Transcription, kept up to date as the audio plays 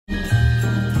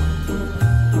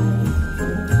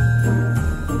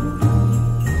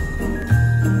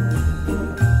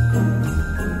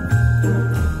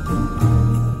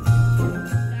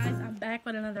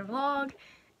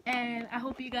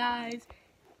you guys.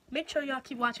 Make sure y'all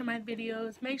keep watching my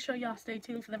videos. Make sure y'all stay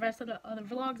tuned for the rest of the other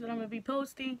vlogs that I'm going to be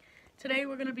posting. Today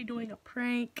we're going to be doing a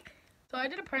prank. So I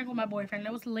did a prank with my boyfriend.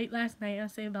 It was late last night. I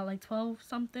say about like 12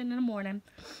 something in the morning.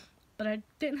 But I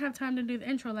didn't have time to do the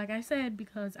intro like I said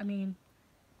because, I mean,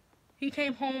 he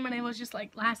came home and it was just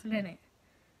like last minute.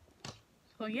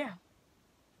 So yeah.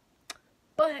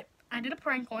 But I did a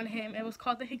prank on him. It was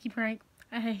called the Hickey-Prank.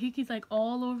 I had hickeys like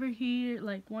all over here.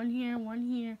 Like one here,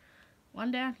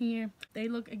 one down here. They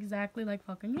look exactly like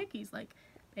fucking hickeys. Like,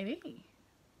 baby,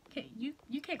 you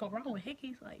can't go wrong with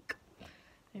hickeys. Like,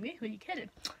 baby, who you kidding?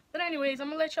 But anyways, I'm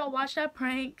gonna let y'all watch that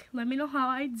prank. Let me know how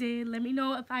I did. Let me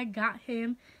know if I got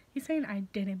him. He's saying I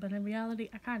didn't, but in reality,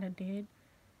 I kind of did.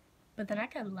 But then I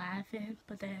kept laughing.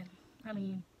 But then, I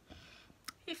mean,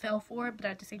 he fell for it, but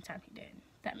at the same time, he did.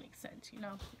 That makes sense, you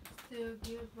know. Still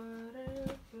give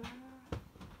butterfly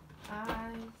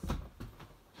eyes.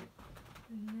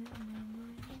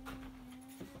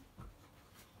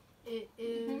 It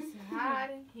is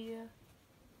hot in here,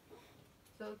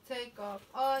 so take off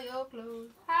all your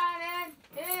clothes. Hot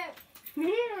in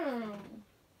here.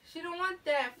 She don't want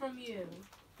that from you.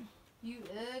 You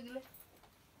ugly.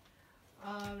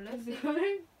 Let's see.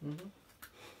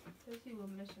 Let's see what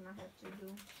mission I have to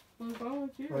do. What's wrong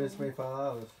with you? I just made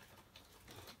 $5.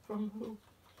 From who?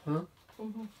 Huh?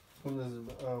 From who? From this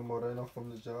Moreno from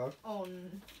the job. Oh,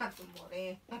 not the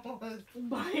Moreno.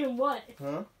 Buying what?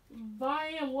 Huh?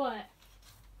 Buying what?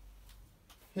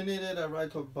 He needed a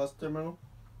ride to a bus terminal.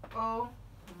 Oh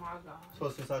my God. So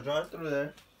since I drive through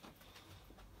there,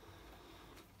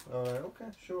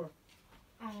 okay, sure.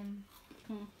 Nothing.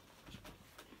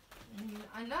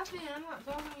 I'm not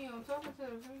talking to you. I'm talking to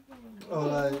the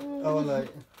I was like,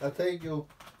 I take you,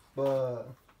 but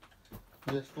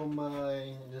just for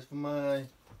my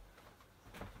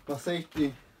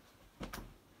safety,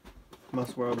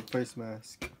 must wear the face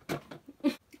mask.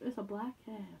 It's a black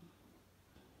cat.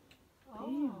 Oh.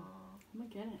 Damn. I'm gonna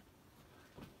get it.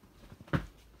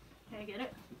 Can I get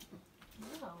it?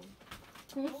 No.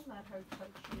 Don't let her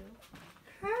touch you.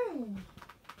 Hey.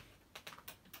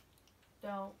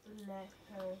 Don't let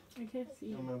her. I can't see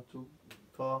it. I'm not too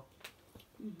far.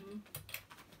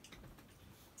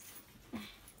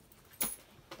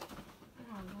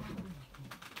 Oh, no.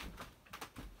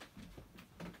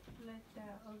 Let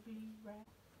that ugly rat.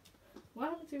 What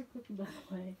happened to your cookie, by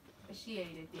the way? She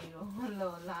ate it, Diego.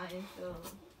 Little lion, so.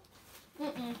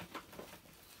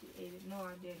 She ate it. No,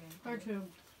 I didn't. Her too.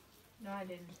 No, I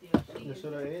didn't steal. She You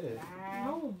should have ate it.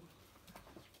 No.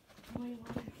 Wait,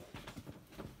 what?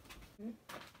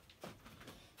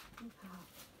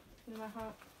 Is that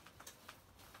hot?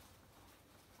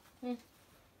 A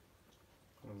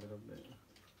little bit.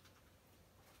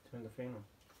 Turn the fan on.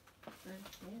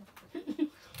 Yeah.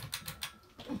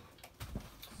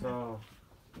 So,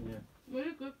 yeah. Where are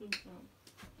you cooking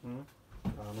from?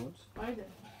 Donald's. Why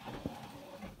there?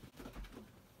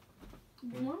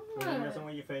 You're messing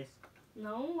with your face.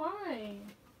 No, why?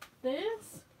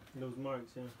 This? Those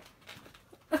marks,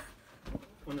 yeah.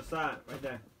 On the side, right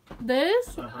there.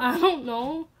 This? I don't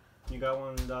know. You got one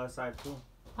on the other side too.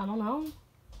 I don't know.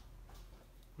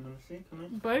 Let me see, come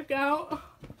in. Break out.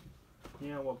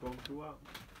 Yeah, what broke you out?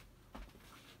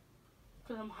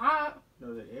 Because I'm hot.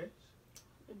 Does it itch?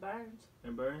 It burns.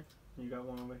 It burns? You got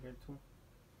one over here too.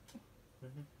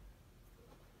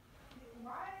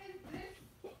 Why is this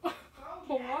so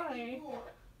Why?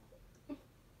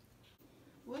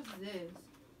 What's this?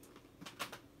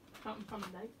 Something from the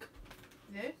lake.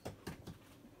 This?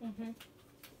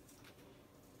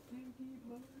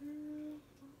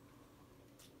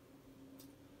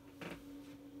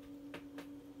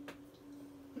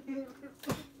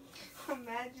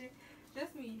 Imagine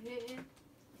just me hitting.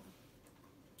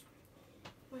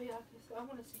 Wait, I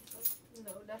want to see something.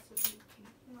 No, that's what you keep.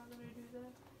 I'm not gonna do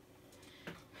that.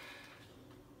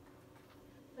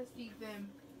 Let's see them.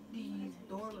 These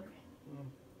doors.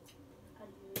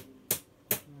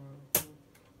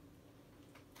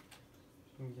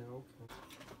 Yeah, okay.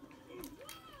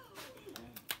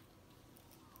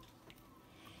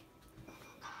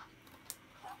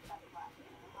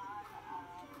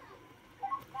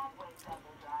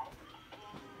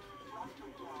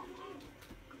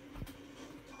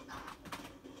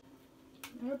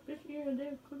 They're busy and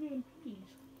they're cooking peas.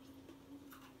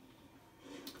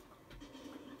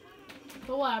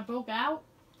 So what, I broke out?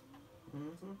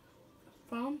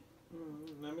 From?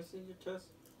 Let me see your chest.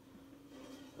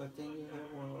 I think you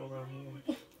have one around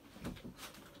here.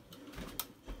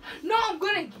 No, I'm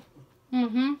gonna.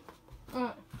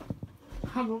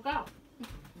 I broke out.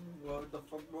 What the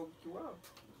fuck broke you out?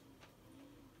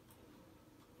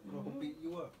 Who beat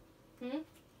you up?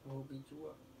 We'll beat you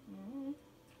up.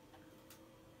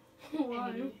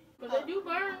 Why? But they do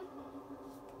burn.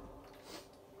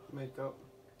 Makeup.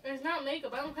 It's not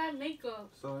makeup. I don't have makeup.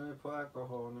 So they put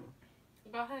alcohol in it.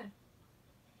 Go ahead.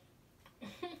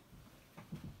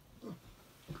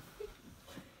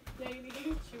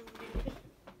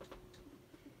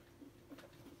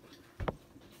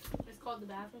 It's called the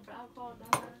bathroom for alcohol.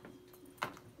 Don't it?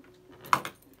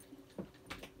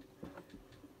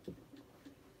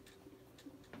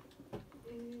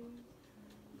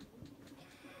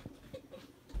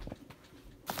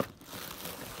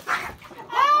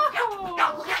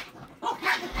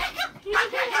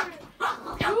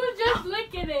 You were just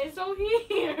licking it, so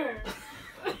here.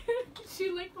 She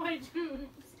licked my juice.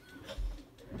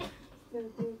 I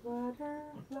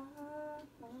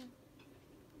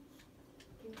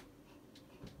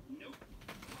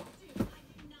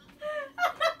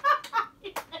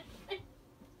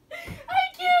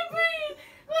can't breathe.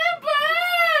 My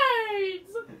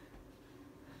birds.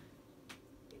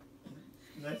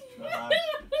 Let's try.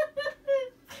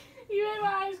 You made my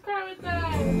eyes cry with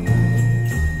that.